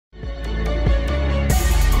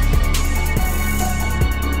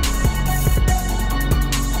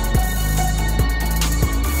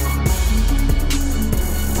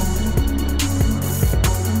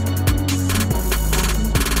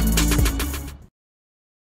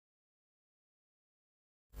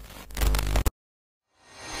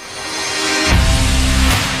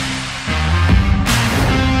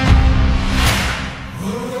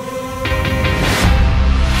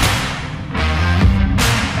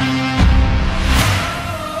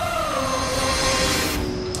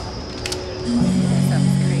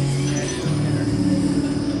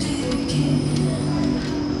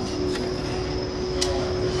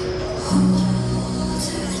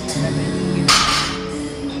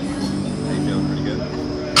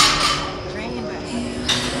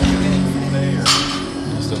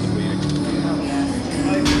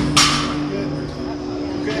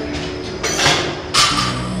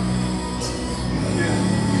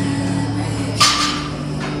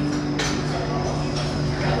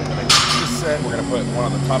we're going to put one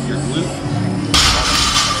on the top of your glute,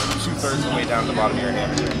 2/3 of the way down to the bottom of your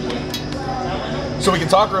hamstring. So we can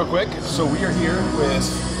talk real quick. So we are here with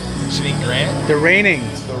Shanique Grant. The reigning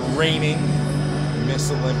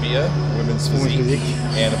Miss Olympia, women's physique,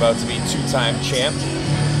 and about to be 2-time champ.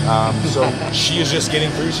 So she is just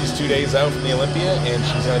getting through. She's 2 days out from the Olympia, and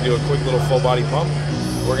she's going to do a quick little full body pump.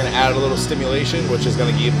 We're going to add a little stimulation, which is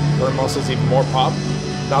going to give her muscles even more pop.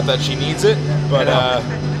 Not that she needs it, but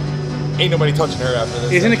ain't nobody touching her after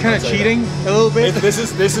this. Isn't it kind of cheating a little bit? This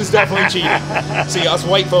is definitely cheating. See, us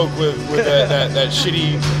white folk with that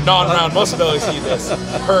shitty non-round muscle belly see this.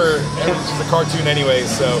 She's a cartoon anyway,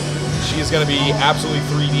 so she is going to be absolutely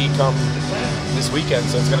 3D come this weekend,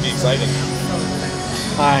 so it's going to be exciting.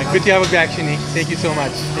 All right, good to have you back, Shanique. Thank you so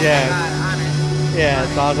much. Yeah, yeah,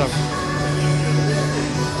 it's awesome.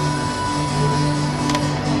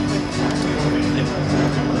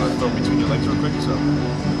 Throw between your legs real quick, so.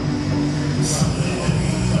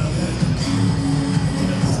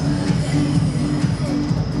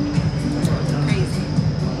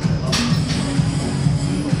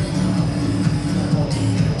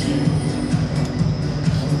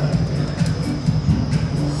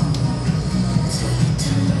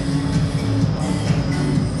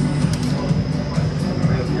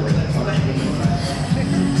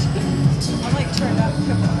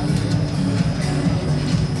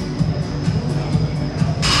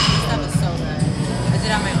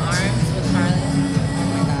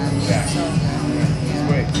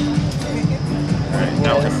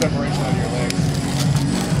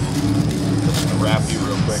 Wrap you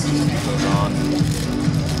real quick, just keep those on.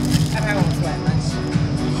 I won't sweat much.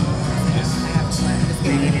 Yes. I have to sweat. Just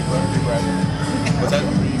kidding. What's that?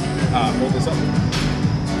 Hold this up.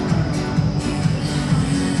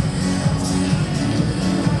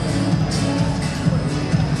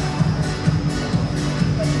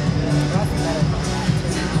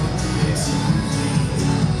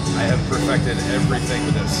 I have perfected everything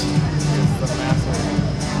with this.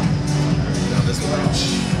 Now this approach.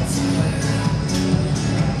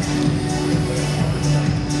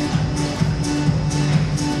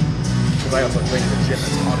 I also train in the gym.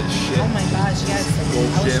 It's hot as shit. Oh my gosh, yes. I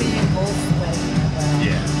was seeing both sweating.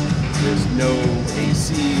 Yeah. There's no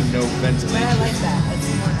AC, no ventilation. But I like that. It's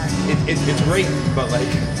more hard. It's great, but like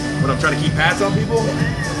when I'm trying to keep pads on people,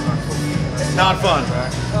 it's not fun.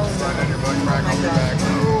 Slide on your butt crack on your back.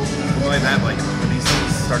 Like that, like when these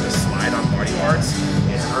things start to slide on body parts,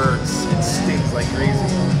 it hurts. It stings like crazy.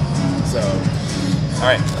 So, all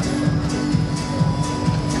right.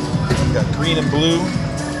 We've got green and blue.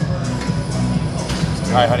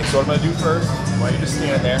 All right, honey, so what I'm gonna do first, while you just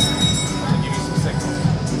stand there, I'm gonna give you some signals.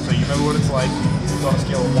 So you remember what it's like, it's on a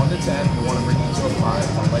scale of 1 to 10, you wanna bring you to a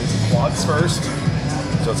 5, I'll lay the quads first.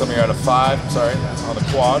 So tell me you're at a 5, sorry, on the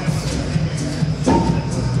quads.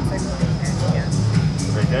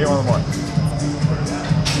 Okay, one more.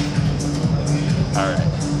 All right.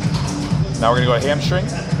 Now we're gonna go to hamstring.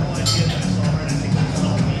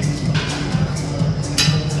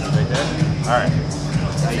 Right there, all right.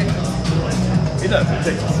 It does, it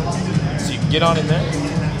tickles. So you can get on in there.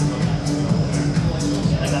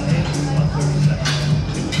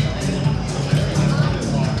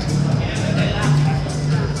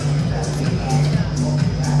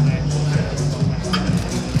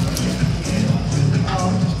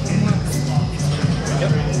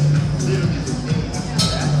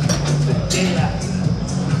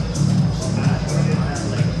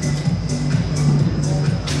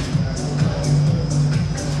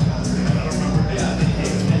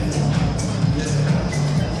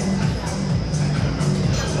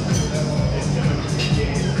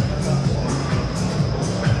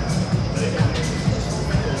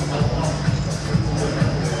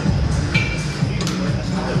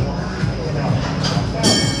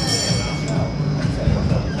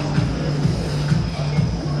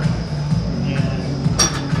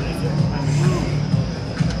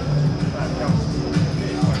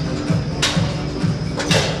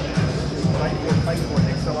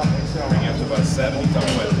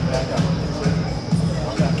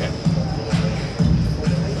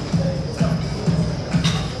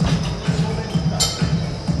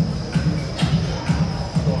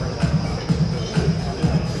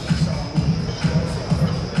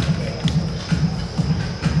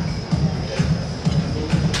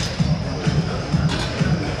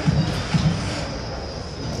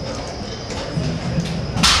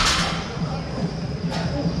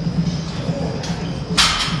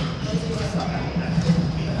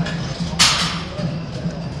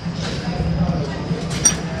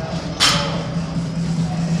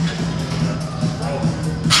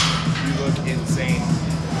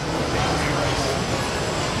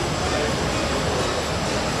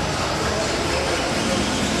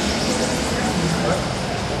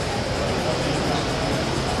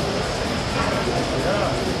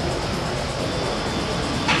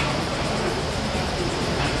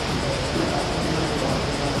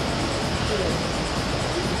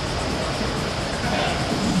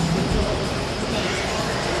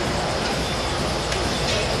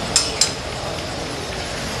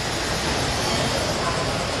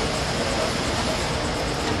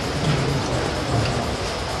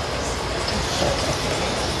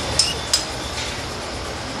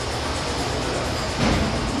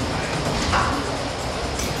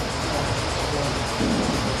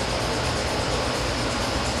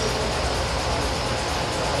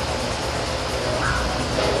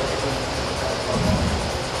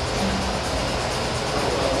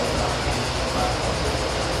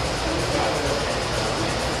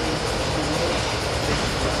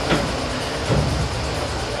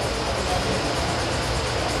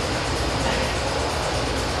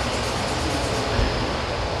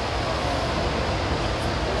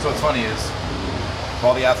 So what's funny is, of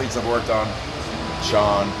all the athletes I've worked on,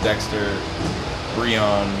 Sean, Dexter,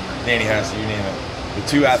 Breon, Danny Hess, you name it, the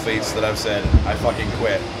two athletes that I've said I fucking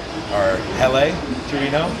quit are Hele,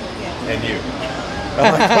 Torino, and you.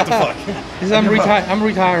 I'm like, what the fuck? I'm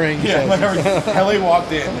retiring. Yeah, Hele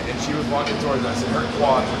walked in and she was walking towards us and her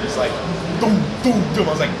quads were just like, doom, doom, doom. I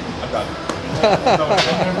was like, I'm done. No, it's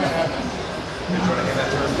never gonna happen. Did you want to hand that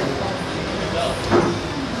to her?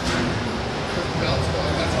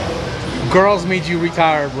 Girls made you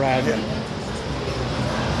retire, Brad. Yeah.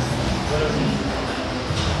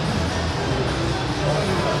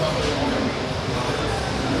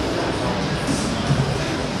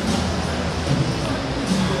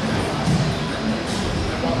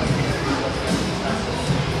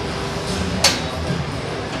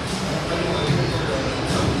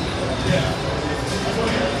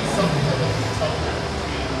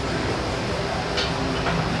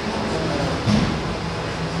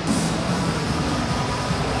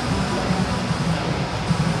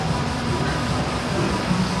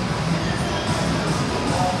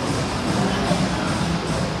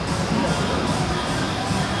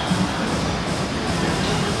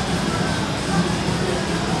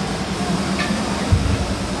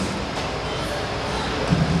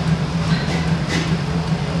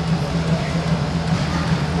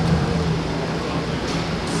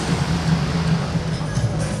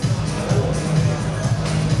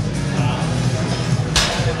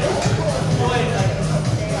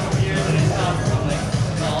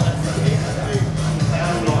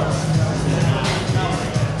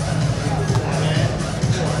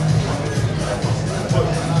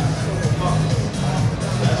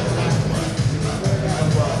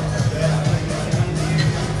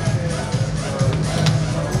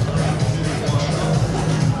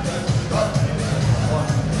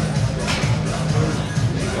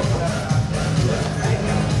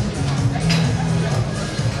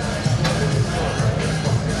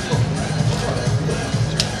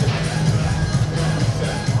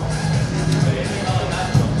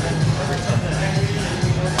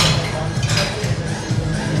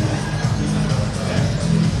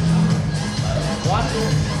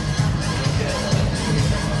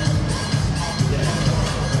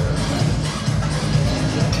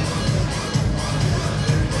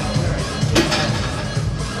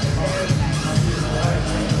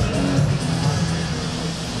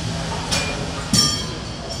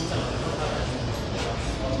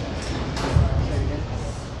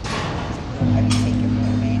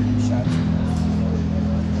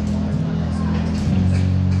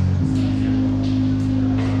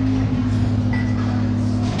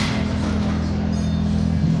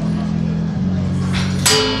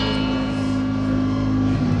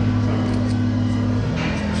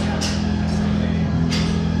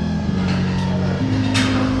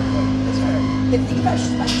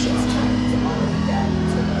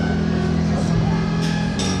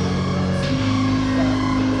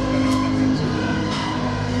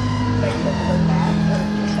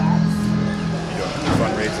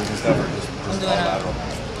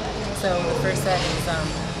 So the first set is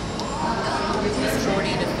 40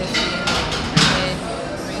 to 50 mid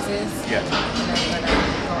raises. Yeah. And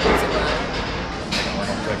then when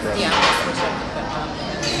I'm going to yeah, I'm going to switch up the foot pump.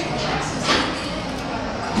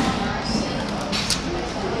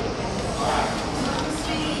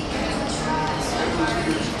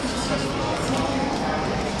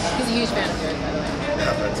 He's a huge fan of yours, by the way.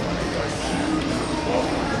 Yeah, that's funny. Well,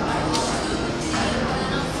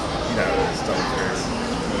 you know, it's still there.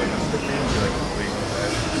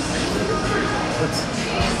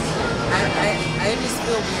 I just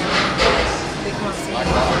feel weird when they come up to me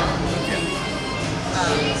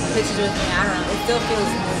pictures with me. I don't know. It still feels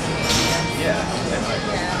new to me. Yeah.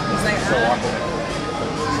 Yeah. It's like, so awkward.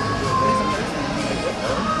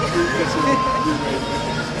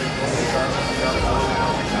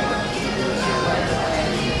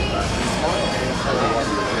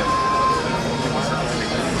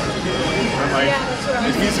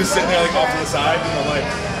 He's just sitting there like off to the side, and I'm like,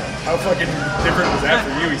 how fucking different was that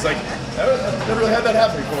for you? He's like, I've never really had that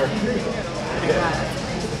happen before.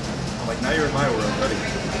 Yeah. I'm like, now you're in my world, buddy.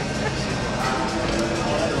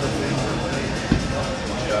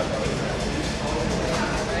 Yeah.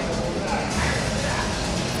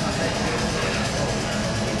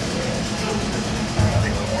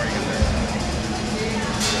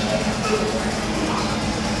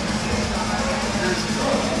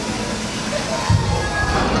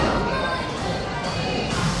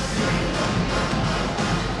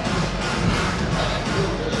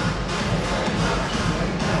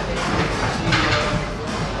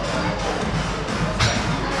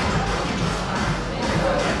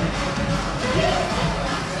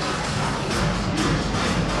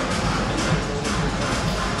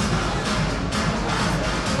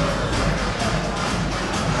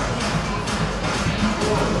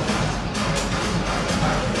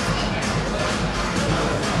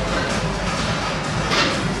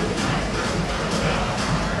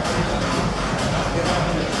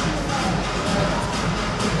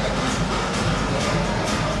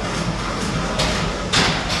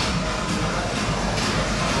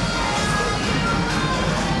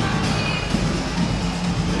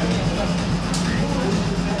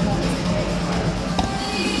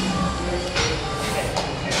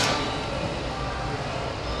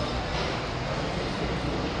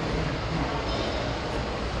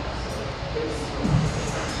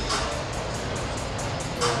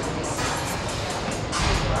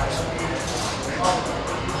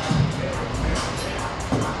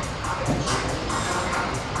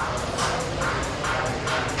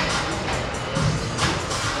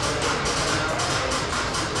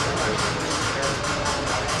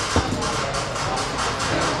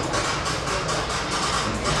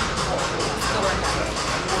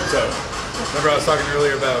 Remember I was talking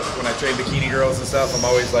earlier about when I train bikini girls and stuff, I'm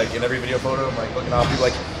always like, in every video photo, I'm like looking off, people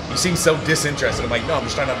like, you seem so disinterested. I'm like, no, I'm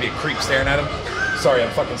just trying not to be a creep staring at them. Sorry,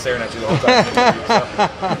 I'm fucking staring at you the whole time.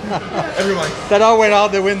 Everyone. That all went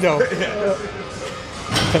out the window. Yeah.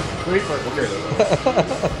 Wait for it. We'll carry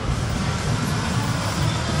those.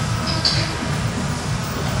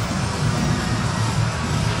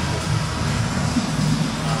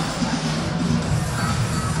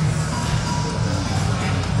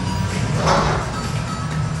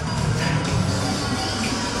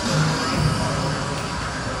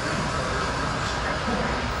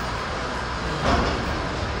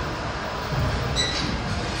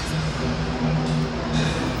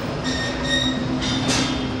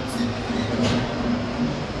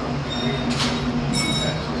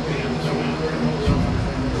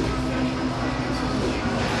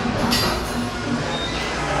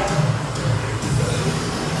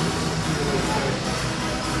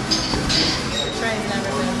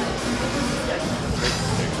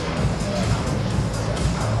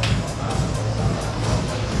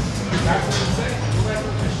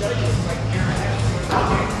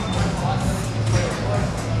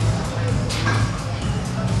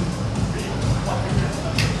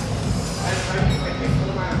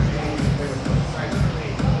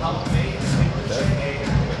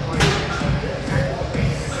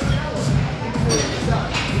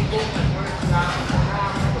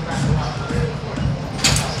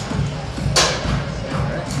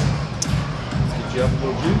 Up a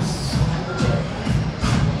little juice.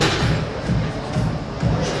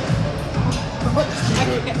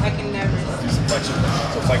 I can never. Do some flexion.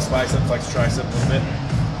 So flex bicep, flex tricep a little bit,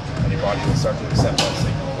 and your body will start to accept that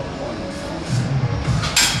signal.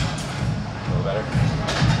 A little better.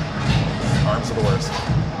 Arms are the worst.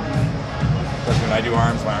 Because when I do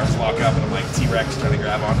arms, my arms lock up and I'm like T-Rex trying to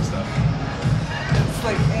grab onto stuff. It's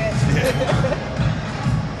like that.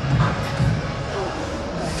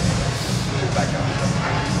 Back up.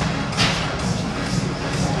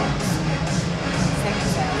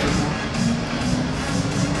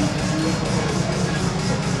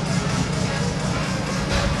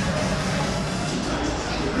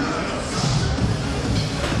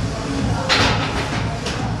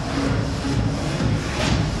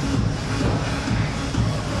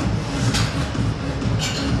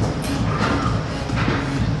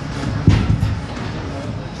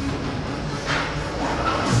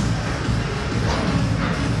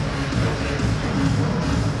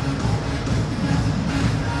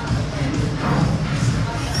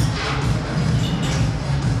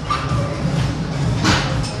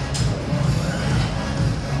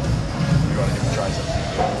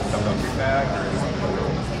 Dumbbell free back, or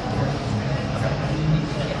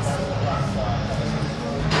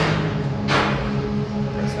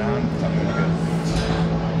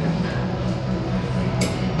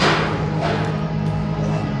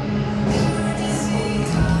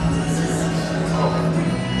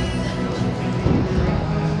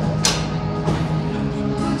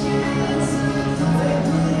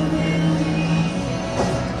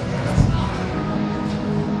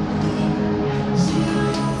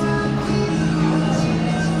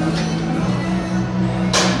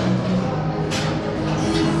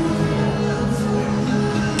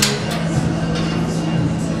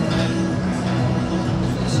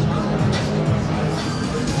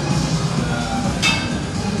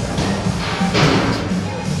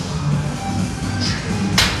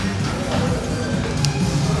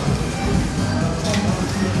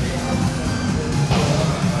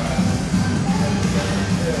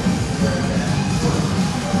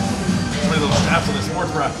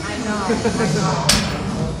breath. I know.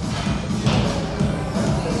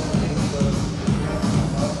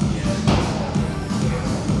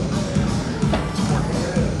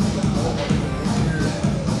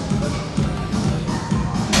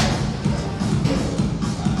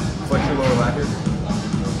 Flex your lower lat here.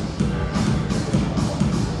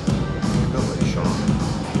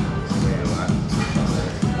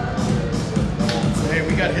 Hey,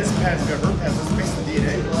 we got his pads, we got her pads. Let's mix the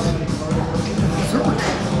DNA.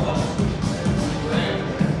 Super.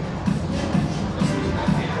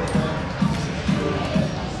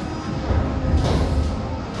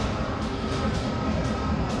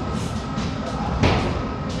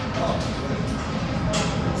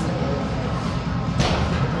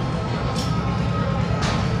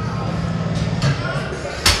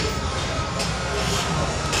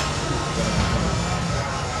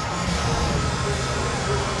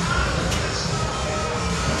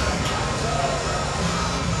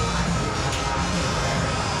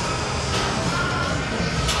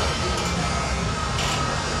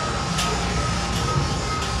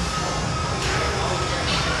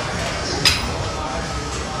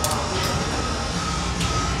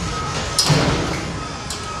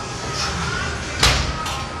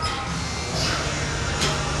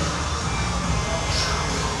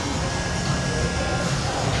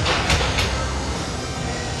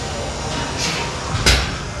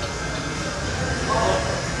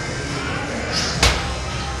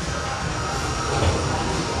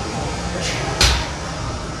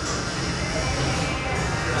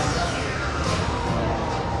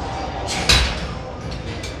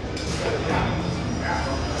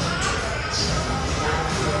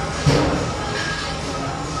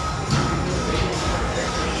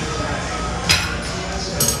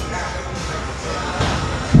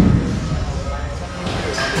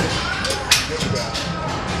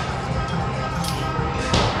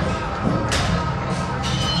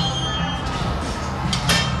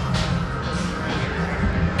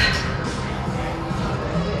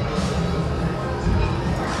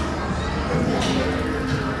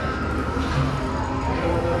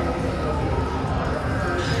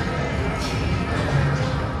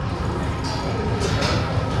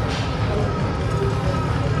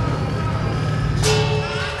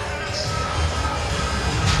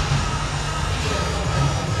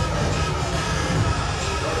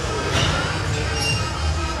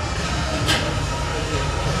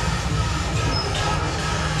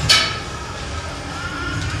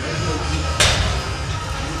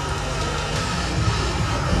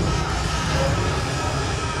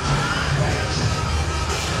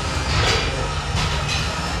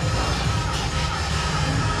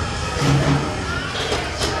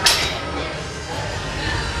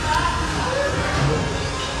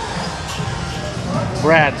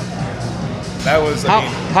 Brad, That was, I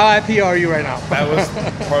mean, how happy are you right now? that was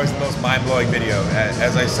probably the most mind-blowing video.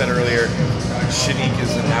 As I said earlier, Shanique is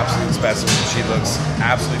an absolute specimen. She looks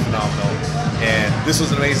absolutely phenomenal. And this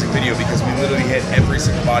was an amazing video because we literally hit every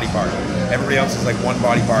single body part. Everybody else is like one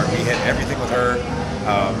body part. We hit everything with her.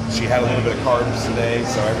 She had a little bit of carbs today,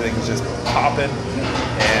 so everything was just popping.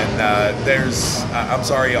 And I'm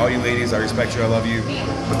sorry, all you ladies, I respect you, I love you,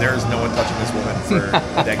 but there's no one touching this woman for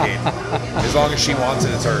a decade. As long as she wants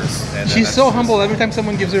it, it's hers. And She's so humble. Every time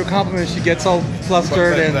someone gives her a compliment, she gets all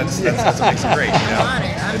flustered. But that's what makes it great. You know? I'm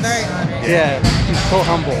honored. I'm very honored. Yeah, she's so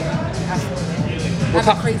humble. Absolutely. I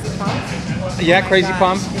have a crazy pump. Yeah, Oh my crazy gosh,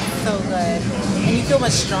 pump. It's so good. And you feel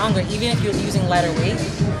much stronger, even if you're using lighter weight.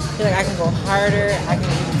 I feel like I can go harder, I can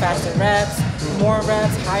do faster reps, more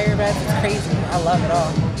reps, higher reps. It's crazy. I love it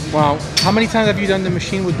all. Wow. How many times have you done the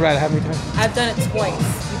machine with Brad? How many times? I've done it twice.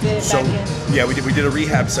 We did it So back in. yeah, we did a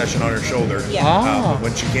rehab session on her shoulder. Yeah. Ah.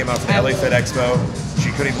 When she came out from the LA Fit Expo,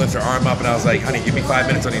 she couldn't even lift her arm up, and I was like, "Honey, give me 5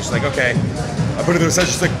 minutes on you." She's like, "Okay." I put her through a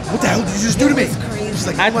session. She's like, "What the hell did you just do to me?" It was crazy. She's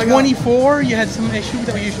like, At "Oh my God." 24, you had some issue with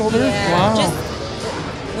your shoulder? Yeah, Wow. just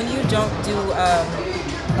when you don't do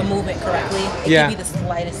a movement correctly, it Yeah. can be the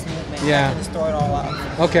slightest movement. Yeah. I can just throw it all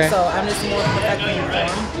off. Okay. So I'm just more perfectly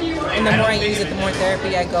informed. And the more I use it, the more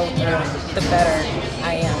therapy I go through, the better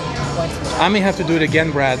I am going to the gym. I may have to do it again,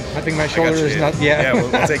 Brad. I think my I shoulder got you, is dude. not. Yeah. Yeah,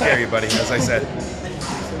 we'll take care of you, buddy. As I said.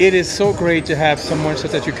 It is so great to have someone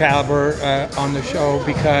such as your caliber on the show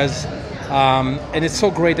because, and it's so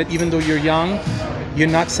great that even though you're young, you're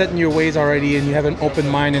not set in your ways already, and you have an open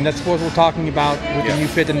mind, and that's what we're talking about with the new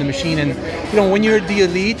fit and the machine. And you know, when you're the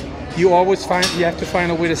elite, you have to find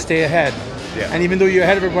a way to stay ahead. Yeah. And even though you're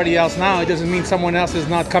ahead of everybody else now, it doesn't mean someone else is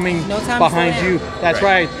not coming No time to behind slow you. down. That's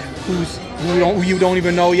Right. right. Who you don't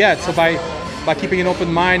even know yet. So by by keeping an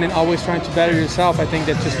open mind and always trying to better yourself, I think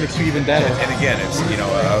that just makes you even better. And again, it's, you know,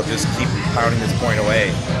 I'll just keep pounding this point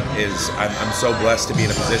away, is I'm so blessed to be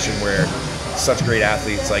in a position where such great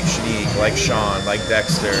athletes like Shanique, like Sean, like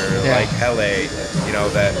Dexter, like Hele, you know,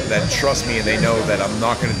 that trust me, and they know that I'm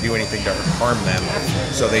not going to do anything to harm them.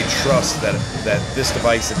 So they trust that this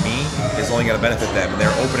device and me is only going to benefit them, and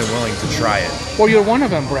they're open and willing to try it. Well, you're one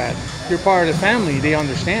of them, Brad. You're part of the family. They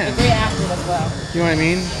understand. Great athlete as well. You know what I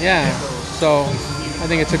mean? Yeah. So I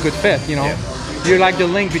think it's a good fit, you know. Yeah. You're like the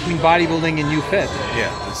link between bodybuilding and you fit. Yeah,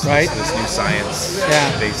 this new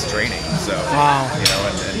science-based training. So, you know,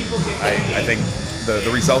 and I think the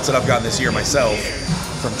results that I've gotten this year myself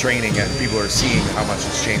from training, and people are seeing how much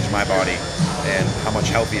it's changed my body and how much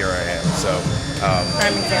healthier I am. So,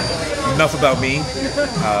 Prime example. Enough about me.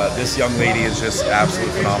 This young lady is just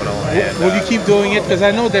absolutely phenomenal. And, will you keep doing it? Because I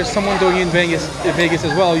know there's someone doing it in Vegas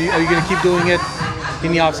as well. Are you going to keep doing it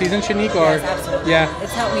in the off season, Shanique? Or yes, absolutely. Yeah,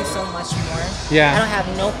 it's helped me so much more. Yeah, I don't have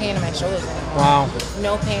no pain in my shoulders anymore. Wow.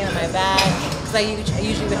 No pain in my back, because I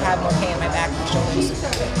usually would have more pain in my back and shoulders.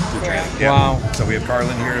 Yeah. Wow. So we have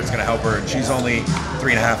Carlin here. It's going to help her, and she's only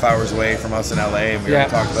 3.5 hours away from us in LA. And we already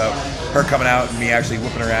talked about her coming out and me actually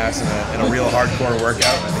whooping her ass in a real hardcore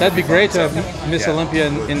workout. That'd be great to have Miss Olympia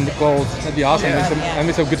in the gold. That'd be awesome. I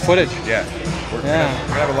miss some good footage. Yeah. We're gonna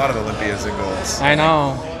have a lot of Olympias and golds. I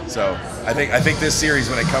know. So I think this series,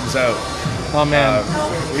 when it comes out, oh man,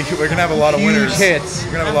 we're gonna have a lot of winners. Huge hits.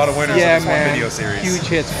 We're gonna have a lot of winners in this one video series. Huge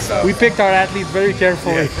hits. So. We picked our athletes very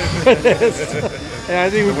carefully. And I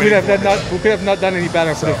think we could have not done any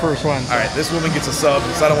better for the first one. All right, this woman gets a sub,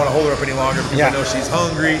 so I don't want to hold her up any longer because I know she's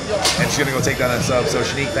hungry and she's gonna go take down that sub. So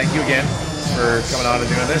Shanique, thank you again for coming on and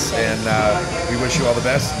doing this, and we wish you all the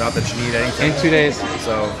best. Not that you need anything. In 2 days.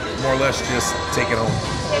 So more or less, just take it home.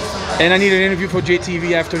 And I need an interview for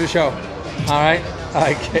JTV after the show. All right.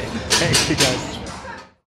 Okay. Thank you guys.